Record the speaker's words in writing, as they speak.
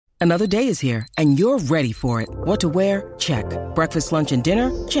Another day is here, and you're ready for it. What to wear? Check. Breakfast, lunch, and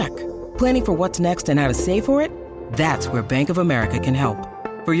dinner? Check. Planning for what's next and how to save for it? That's where Bank of America can help.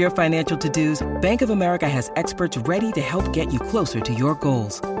 For your financial to-dos, Bank of America has experts ready to help get you closer to your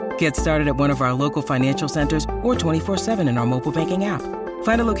goals. Get started at one of our local financial centers or 24/7 in our mobile banking app.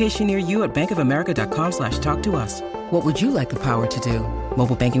 Find a location near you at bankofamerica.com/talktous. What would you like the power to do?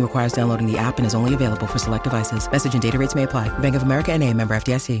 Mobile banking requires downloading the app and is only available for select devices. Message and data rates may apply. Bank of America N.A., member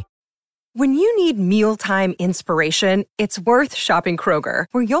FDIC. When you need mealtime inspiration, it's worth shopping Kroger,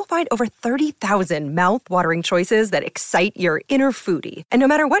 where you'll find over 30,000 mouth-watering choices that excite your inner foodie. And no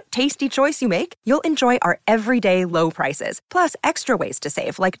matter what tasty choice you make, you'll enjoy our everyday low prices, plus extra ways to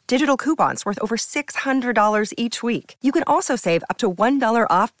save, like digital coupons worth over $600 each week. You can also save up to $1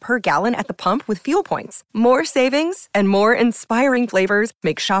 off per gallon at the pump with fuel points. More savings and more inspiring flavors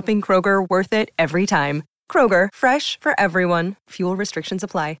make shopping Kroger worth it every time. Kroger, fresh for everyone. Fuel restrictions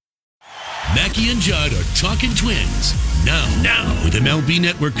apply. Mackie and Judd are talking Twins. Now, with MLB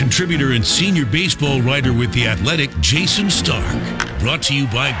Network contributor and senior baseball writer with The Athletic, Jason Stark. Brought to you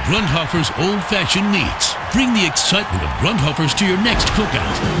by Grundhofer's Old Fashioned Meats. Bring the excitement of Grundhofer's to your next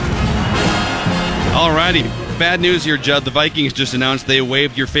cookout. All righty. Bad news here, Judd. The Vikings just announced they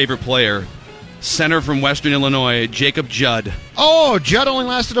waived your favorite player. Center from Western Illinois, Jacob Judd. Oh, Judd only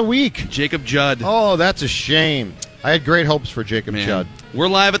lasted a week. Jacob Judd. Oh, that's a shame. I had great hopes for Jacob Judd. We're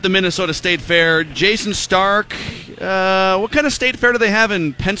live at the Minnesota State Fair. Jason Stark, what kind of state fair do they have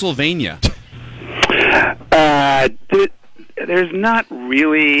in Pennsylvania? There's not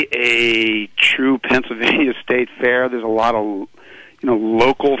really a true Pennsylvania State Fair. There's a lot of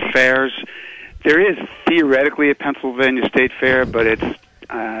local fairs. There is theoretically a Pennsylvania State Fair, but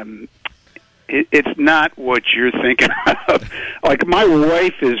it's not what you're thinking of. Like, my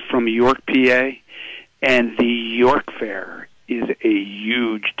wife is from York, PA, and the York Fair is a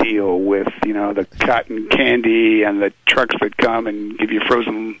huge deal with, the cotton candy and the trucks that come and give you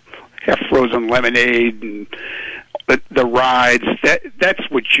half-frozen lemonade and the rides. That's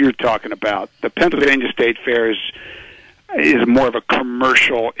what you're talking about. The Pennsylvania State Fair is more of a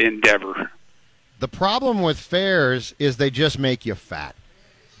commercial endeavor. The problem with fairs is they just make you fat.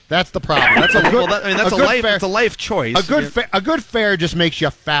 That's the problem. That's a life choice. A good fair just makes you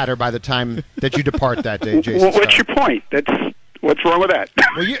fatter by the time that you depart that day, Jason. Well, what's your point? What's wrong with that?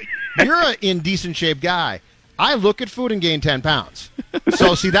 Well, you're an in decent shape guy. I look at food and gain 10 pounds.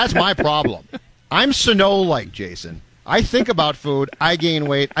 So, see, that's my problem. I'm Sano-like, Jason. I think about food, I gain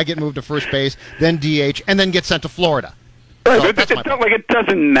weight, I get moved to first base, then DH, and then get sent to Florida. Right, so but it's not like it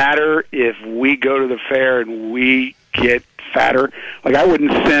doesn't matter if we go to the fair and we get fatter. Like, I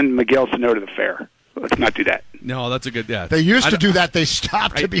wouldn't send Miguel Sano to the fair. Let's not do that. No, that's a good. Yeah, they used to do that. They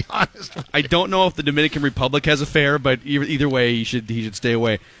stopped. To be honest, I don't know if the Dominican Republic has a fair, but either way, he should stay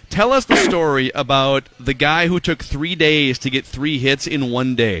away. Tell us the story about the guy who took 3 days to get 3 hits in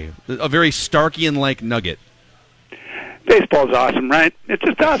one day. A very Starkian-like nugget. Baseball's awesome, right? It's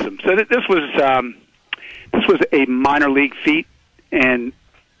just awesome. So this was a minor league feat, and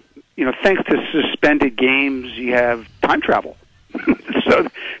thanks to suspended games, you have time travel. So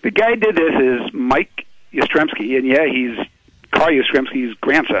the guy who did this is Mike Yastrzemski, and he's Carl Yastrzemski's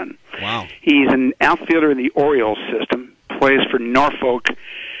grandson. Wow. He's an outfielder in the Orioles system, plays for Norfolk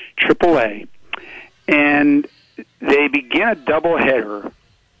AAA, and they begin a doubleheader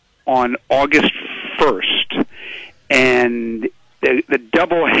on August 1st, and the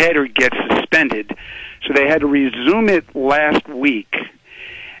doubleheader gets suspended, so they had to resume it last week,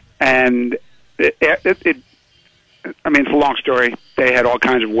 and it's a long story. They had all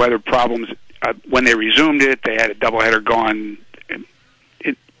kinds of weather problems. When they resumed it, they had a doubleheader going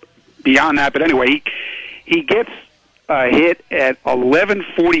beyond that. But anyway, he gets a hit at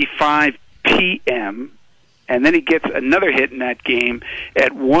 11:45 p.m., and then he gets another hit in that game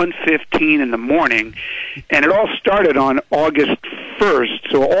at 1:15 in the morning. And it all started on August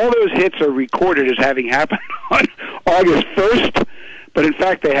 1st. So all those hits are recorded as having happened on August 1st, but in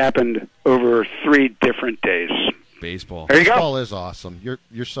fact they happened over 3 different days. Baseball. There you go. Baseball is awesome. You're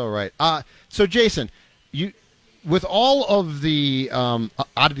so right. So Jason, with all of the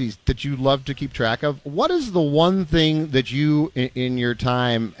oddities that you love to keep track of, what is the one thing that you in your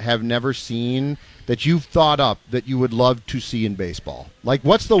time have never seen that you've thought up that you would love to see in baseball? Like,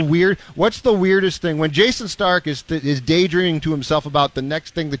 what's the weirdest thing when Jason Stark is daydreaming to himself about the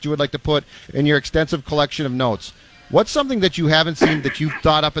next thing that you would like to put in your extensive collection of notes? What's something that you haven't seen that you've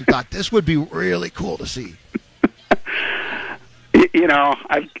thought up and thought this would be really cool to see?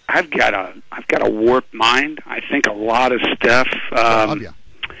 I've got a warped mind. I think a lot of stuff.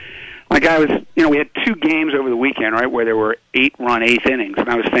 Like we had 2 games over the weekend, right, where there were 8-run 8th innings, and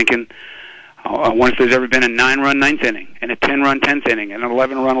I was thinking, I wonder if there's ever been a 9-run 9th inning, and a 10-run 10th inning, and an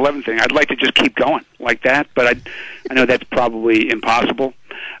 11-run 11th inning. I'd like to just keep going like that, but I know that's probably impossible.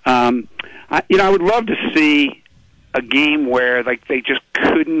 I would love to see a game where like they just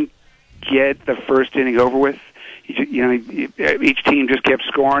couldn't get the first inning over with. Each team just kept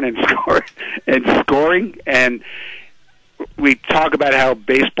scoring and scoring and scoring, and we talk about how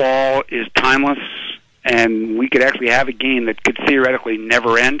baseball is timeless, and we could actually have a game that could theoretically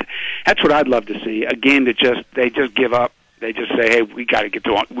never end. That's what I'd love to see. A game that they just give up. They just say, "Hey, we got to get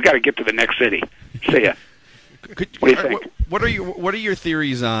to the next city." See ya. What do you think? What are your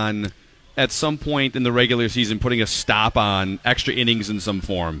theories on, at some point in the regular season, putting a stop on extra innings in some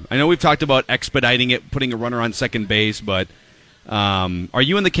form? I know we've talked about expediting it, putting a runner on second base, but are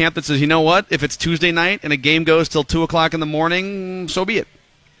you in the camp that says, you know what, if it's Tuesday night and a game goes till 2 o'clock in the morning, so be it?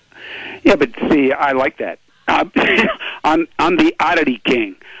 Yeah, but see, I like that. I'm the oddity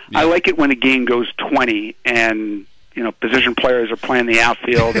king. Yeah. I like it when a game goes 20 and position players are playing the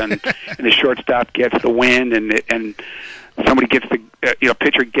outfield and the shortstop gets the win and somebody gets the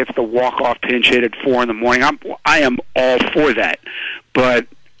pitcher gets the walk-off pinch hit at 4 in the morning. I am all for that, but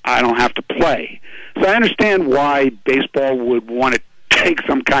I don't have to play. So I understand why baseball would want to take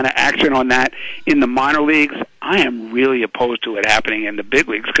some kind of action on that in the minor leagues. I am really opposed to it happening in the big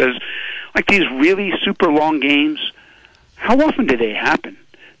leagues because, like these really super long games, how often do they happen?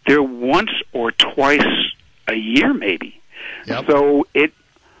 They're once or twice a year, maybe. Yep. So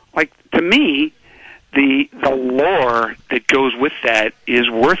to me, the lore that goes with that is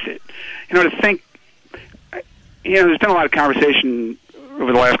worth it. To think, there's been a lot of conversation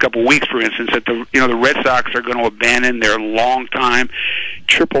over the last couple of weeks, for instance, that the Red Sox are going to abandon their long-time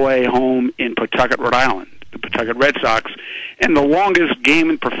AAA home in Pawtucket, Rhode Island, the Pawtucket Red Sox, and the longest game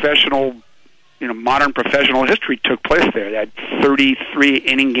in modern professional history took place there. That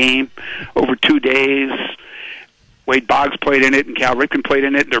 33-inning game over 2 days. Wade Boggs played in it, and Cal Ripken played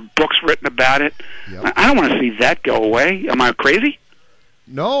in it. There are books written about it. Yep. I don't want to see that go away. Am I crazy?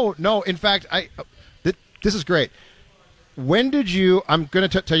 No. In fact, this is great. When did you? I'm going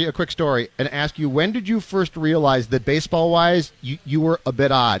to tell you a quick story and ask you, when did you first realize that baseball-wise you were a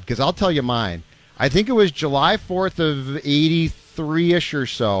bit odd? Because I'll tell you mine. I think it was July 4th of 83-ish or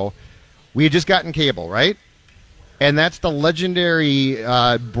so. We had just gotten cable, right? And that's the legendary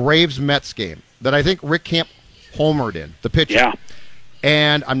Braves-Mets game that I think Rick Camp homered in, the pitcher. Yeah.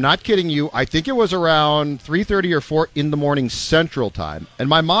 And I'm not kidding you. I think it was around 3:30 or 4 in the morning Central Time. And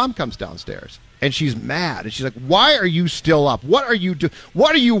my mom comes downstairs, and she's mad. And she's like, "Why are you still up? What are you doing?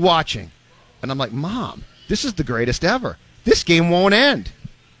 What are you watching?" And I'm like, "Mom, this is the greatest ever. This game won't end."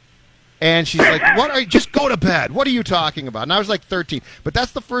 And she's like, just go to bed. What are you talking about? And I was like 13. But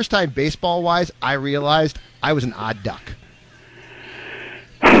that's the first time, baseball-wise, I realized I was an odd duck.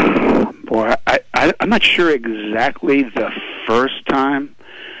 Boy, I'm not sure exactly the first time,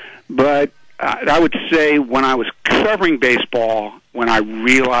 but I would say when I was covering baseball, when I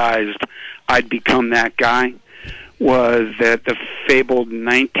realized I'd become that guy, was that the fabled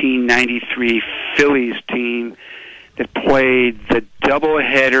 1993 Phillies team that played the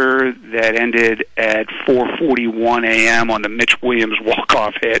doubleheader that ended at 4:41 a.m. on the Mitch Williams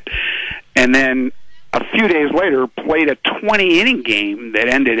walk-off hit, and then a few days later played a 20-inning game that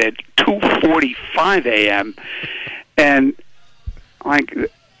ended at 2:45 a.m. And I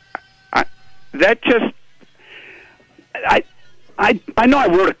know I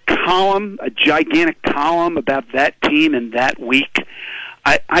wrote a gigantic column about that team and that week.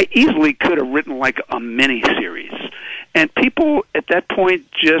 I easily could have written like a mini-series. And people at that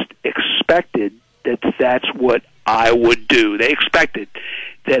point just expected that that's what I would do. They expected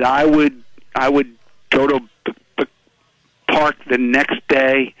that I would go to the park the next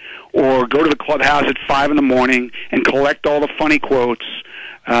day or go to the clubhouse at 5 in the morning and collect all the funny quotes.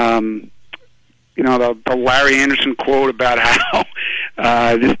 The Larry Anderson quote about how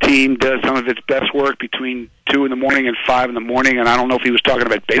this team does some of its best work between 2 in the morning and 5 in the morning, and I don't know if he was talking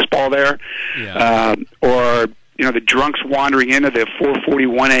about baseball there. Yeah. Or the drunks wandering into the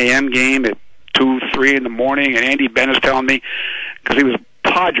 4:41 a.m. game at 2, 3 in the morning, and Andy Bennis telling me, because he was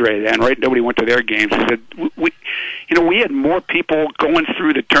Padre then, right? Nobody went to their games. He said, we had more people going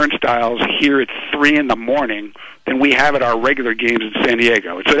through the turnstiles here at 3 in the morning than we have at our regular games in San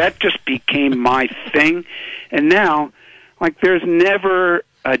Diego. And so that just became my thing. And now, there's never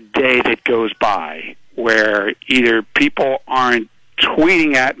a day that goes by where either people aren't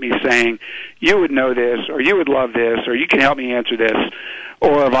tweeting at me saying, you would know this, or you would love this, or you can help me answer this.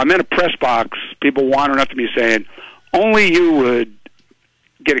 Or if I'm in a press box, people wandering up to me saying, only you would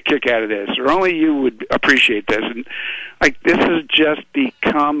get a kick out of this, or only you would appreciate this. And like, this has just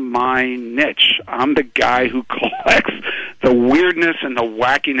become my niche. I'm the guy who collects the weirdness and the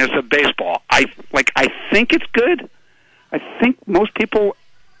wackiness of baseball. I think it's good. I think most people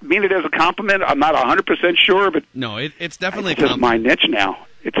mean it as a compliment. I'm not 100% sure, but no, it's definitely just my niche now.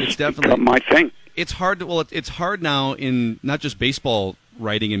 It's definitely become my thing. It's hard. It's hard now in not just baseball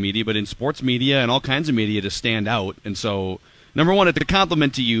writing and media, but in sports media and all kinds of media to stand out. And so, number one, it's a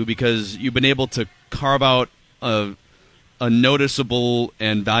compliment to you because you've been able to carve out a noticeable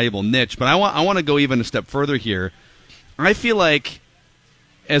and valuable niche. But I want to go even a step further here. I feel like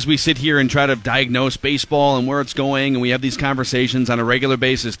as we sit here and try to diagnose baseball and where it's going, and we have these conversations on a regular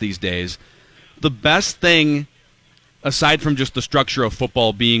basis these days, the best thing, aside from just the structure of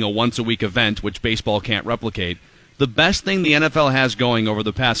football being a once-a-week event, which baseball can't replicate, the best thing the NFL has going over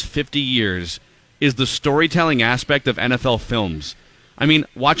the past 50 years is the storytelling aspect of NFL films. I mean,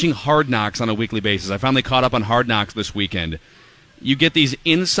 watching Hard Knocks on a weekly basis. I finally caught up on Hard Knocks this weekend. You get these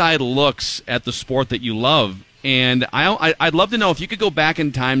inside looks at the sport that you love. And I'd love to know if you could go back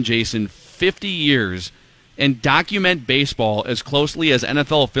in time, Jason, 50 years and document baseball as closely as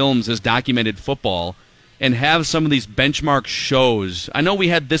NFL Films has documented football and have some of these benchmark shows. I know we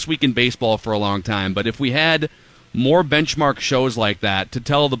had This Week in Baseball for a long time, but if we had more benchmark shows like that to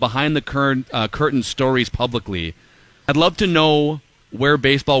tell the behind-the-curtain stories publicly, I'd love to know where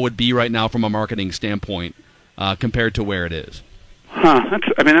baseball would be right now from a marketing standpoint compared to where it is.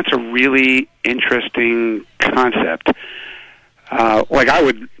 That's a really interesting concept. I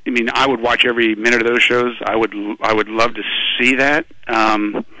would watch every minute of those shows. I would love to see that.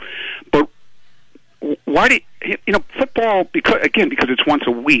 But why do football? Because it's once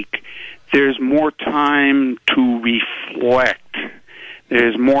a week. There's more time to reflect.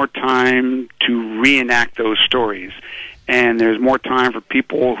 There's more time to reenact those stories. And there's more time for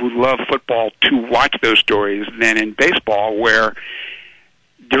people who love football to watch those stories than in baseball, where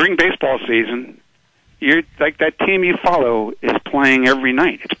during baseball season, you're like, that team you follow is playing every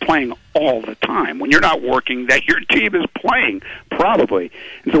night. It's playing all the time. When you're not working, that your team is playing, probably.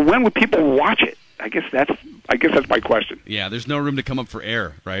 And so when would people watch it? I guess that's my question. Yeah, there's no room to come up for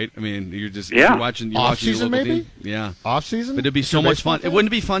air, right? I mean, you're watching off season, maybe. Team. Yeah, off season. But it'd be so much fun. It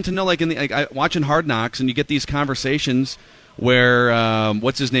wouldn't be fun to know, watching Hard Knocks, and you get these conversations where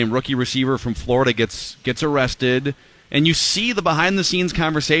what's his name, rookie receiver from Florida gets arrested, and you see the behind the scenes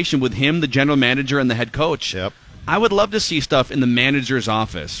conversation with him, the general manager, and the head coach. Yep. I would love to see stuff in the manager's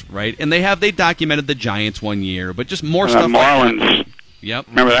office, right? And they documented the Giants one year, but just more stuff Marlins. Like that. Yep.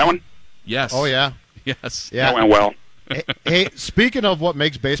 Remember that one? Yes. Oh, yeah. Yes. Yeah. That went well. Hey, speaking of what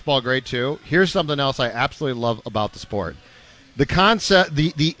makes baseball great, too, here's something else I absolutely love about the sport. The concept,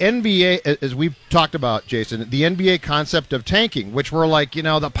 the NBA, as we've talked about, Jason, the NBA concept of tanking, which we're like,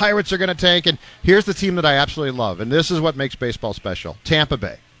 the Pirates are going to tank, and here's the team that I absolutely love, and this is what makes baseball special. Tampa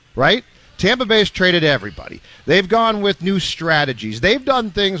Bay, right? Tampa Bay's traded everybody. They've gone with new strategies. They've done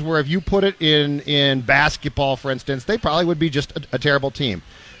things where if you put it in basketball, for instance, they probably would be just a terrible team.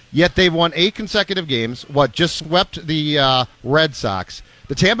 Yet they've won 8 consecutive games, just swept the Red Sox.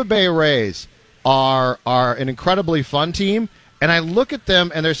 The Tampa Bay Rays are an incredibly fun team, and I look at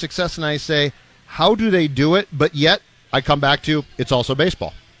them and their success and I say, how do they do it? But yet I come back to, it's also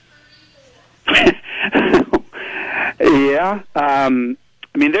baseball. Yeah.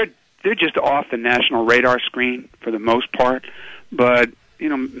 They're just off the national radar screen for the most part, but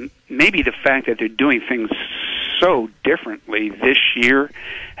maybe the fact that they're doing things so differently this year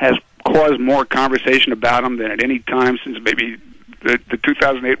has caused more conversation about them than at any time since maybe the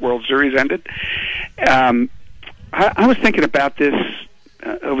 2008 World Series ended. I was thinking about this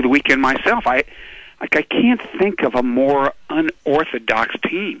over the weekend myself. I can't think of a more unorthodox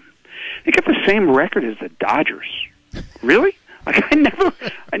team. They got the same record as the Dodgers. Really?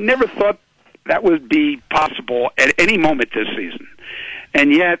 I never thought that would be possible at any moment this season.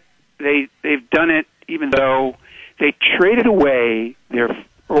 And yet they've done it, even though they traded away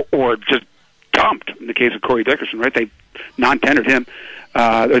or just dumped, in the case of Corey Dickerson, right? They non-tendered him,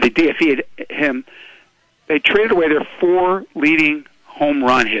 or they DFA'd him. They traded away their 4 leading home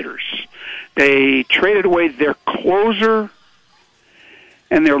run hitters. They traded away their closer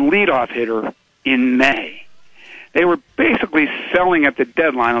and their leadoff hitter in May. They were basically selling at the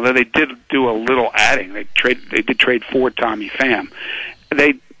deadline, although they did do a little adding. They did trade for Tommy Pham.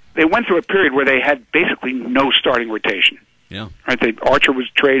 They went through a period where they had basically no starting rotation. Yeah. Right. Archer was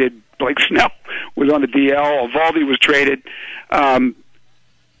traded. Blake Snell was on the DL. Eovaldi was traded. I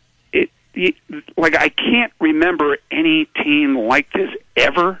can't remember any team like this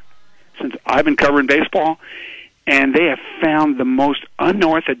ever since I've been covering baseball. and they have found the most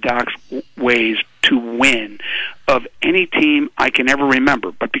unorthodox ways to win of any team I can ever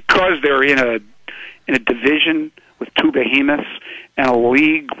remember. But because they're in a division with 2 behemoths and a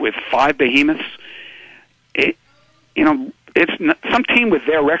league with 5 behemoths, some team with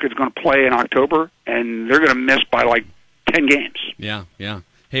their record is going to play in October, and they're going to miss by like 10 games. Yeah.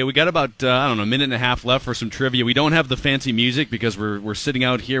 Hey, we got about a minute and a half left for some trivia. We don't have the fancy music because we're sitting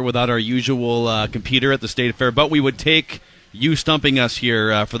out here without our usual computer at the State Fair, but we would take you stumping us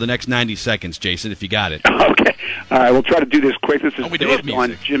here for the next 90 seconds, Jason, if you got it. Okay. All right, we'll try to do this quick. This is based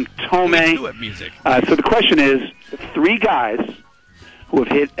on Jim Thome. We do have music. So the question is, 3 guys who have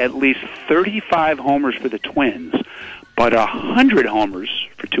hit at least 35 homers for the Twins, but 100 homers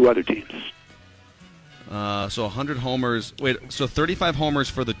for 2 other teams. So 100 homers. Wait, so 35 homers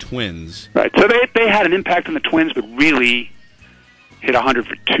for the Twins. Right. So they had an impact on the Twins, but really hit 100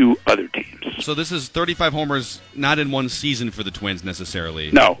 for 2 other teams. So this is 35 homers, not in one season for the Twins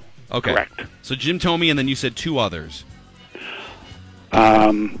necessarily. No. Okay. Correct. So Jim Thome, and then you said 2 others.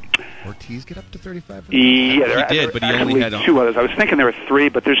 Ortiz get up to 35? Yeah, He did, but he only had 2 others. I was thinking there were 3,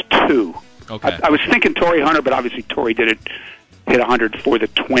 but there's 2. Okay. I was thinking Torrey Hunter, but obviously Torrey hit 100 for the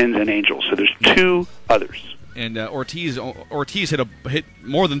Twins and Angels. So there's 2 others. And Ortiz hit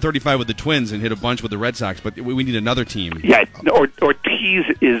more than 35 with the Twins and hit a bunch with the Red Sox, but we need another team. Yeah, Ortiz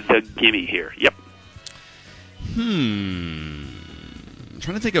is the gimme here. Yep. I'm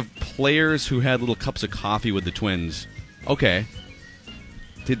trying to think of players who had little cups of coffee with the Twins. Okay.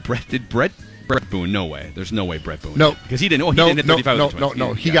 Did Brett Boone? No way. There's no way Brett Boone. No, because he didn't. He didn't hit 35 with the Twins.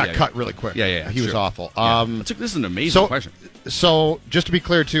 No. He got cut really quick. Yeah. He was awful. This is an amazing question. So just to be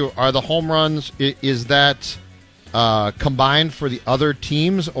clear, too, are the home runs, is that combined for the other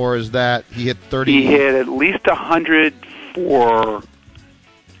teams, or is that he hit 30? He hit at least 100 for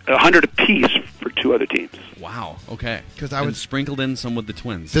 100 apiece for 2 other teams. Wow. Okay. Because I was sprinkled in some with the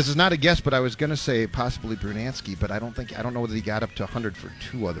Twins. This is not a guess, but I was going to say possibly Brunansky, but I don't know whether he got up to 100 for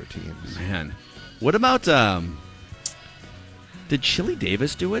 2 other teams. Man, what about did Chili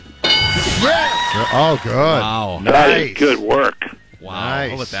Davis do it? Yeah. Oh, good. Wow. Nice. That is good work. Wow. Nice.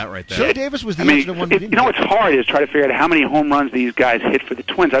 How about that right there? Chili Davis was the answer to one we didn't what's hard is try to figure out how many home runs these guys hit for the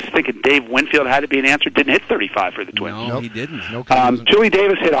Twins. I was thinking Dave Winfield had to be an answer. Didn't hit 35 for the Twins. No, Nope. he didn't. No Chili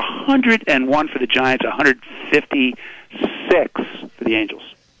Davis hit 101 for the Giants, 156 for the Angels.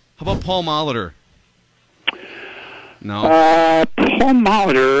 How about Paul Molitor? No. Paul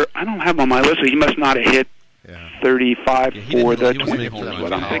Molitor, I don't have him on my list, so he must not have hit 35 for the Twins. That's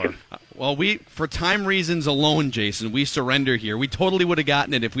what I'm thinking. Well, for time reasons alone, Jason, we surrender here. We totally would have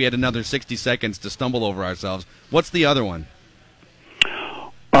gotten it if we had another 60 seconds to stumble over ourselves. What's the other one?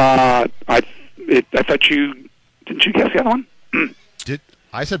 I thought didn't you guess the other one?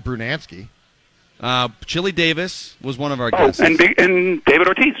 I said Brunansky. Chili Davis was one of our guesses. And David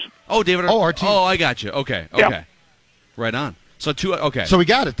Ortiz. Oh, David. Ortiz. Oh, I got you. Okay. Yeah. Right on. So 2. Okay. So we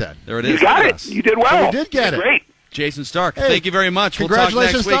got it then. There it is. You got Look it. at us. You did well. We did get it. Great. Jason Stark, Hey, thank you very much. We'll talk next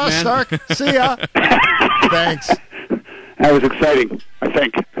Congratulations week, to us, man. Stark. See ya. Thanks. That was exciting, I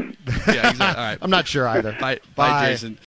think. Yeah, exactly. All right. I'm not sure either. Bye, Bye. Jason.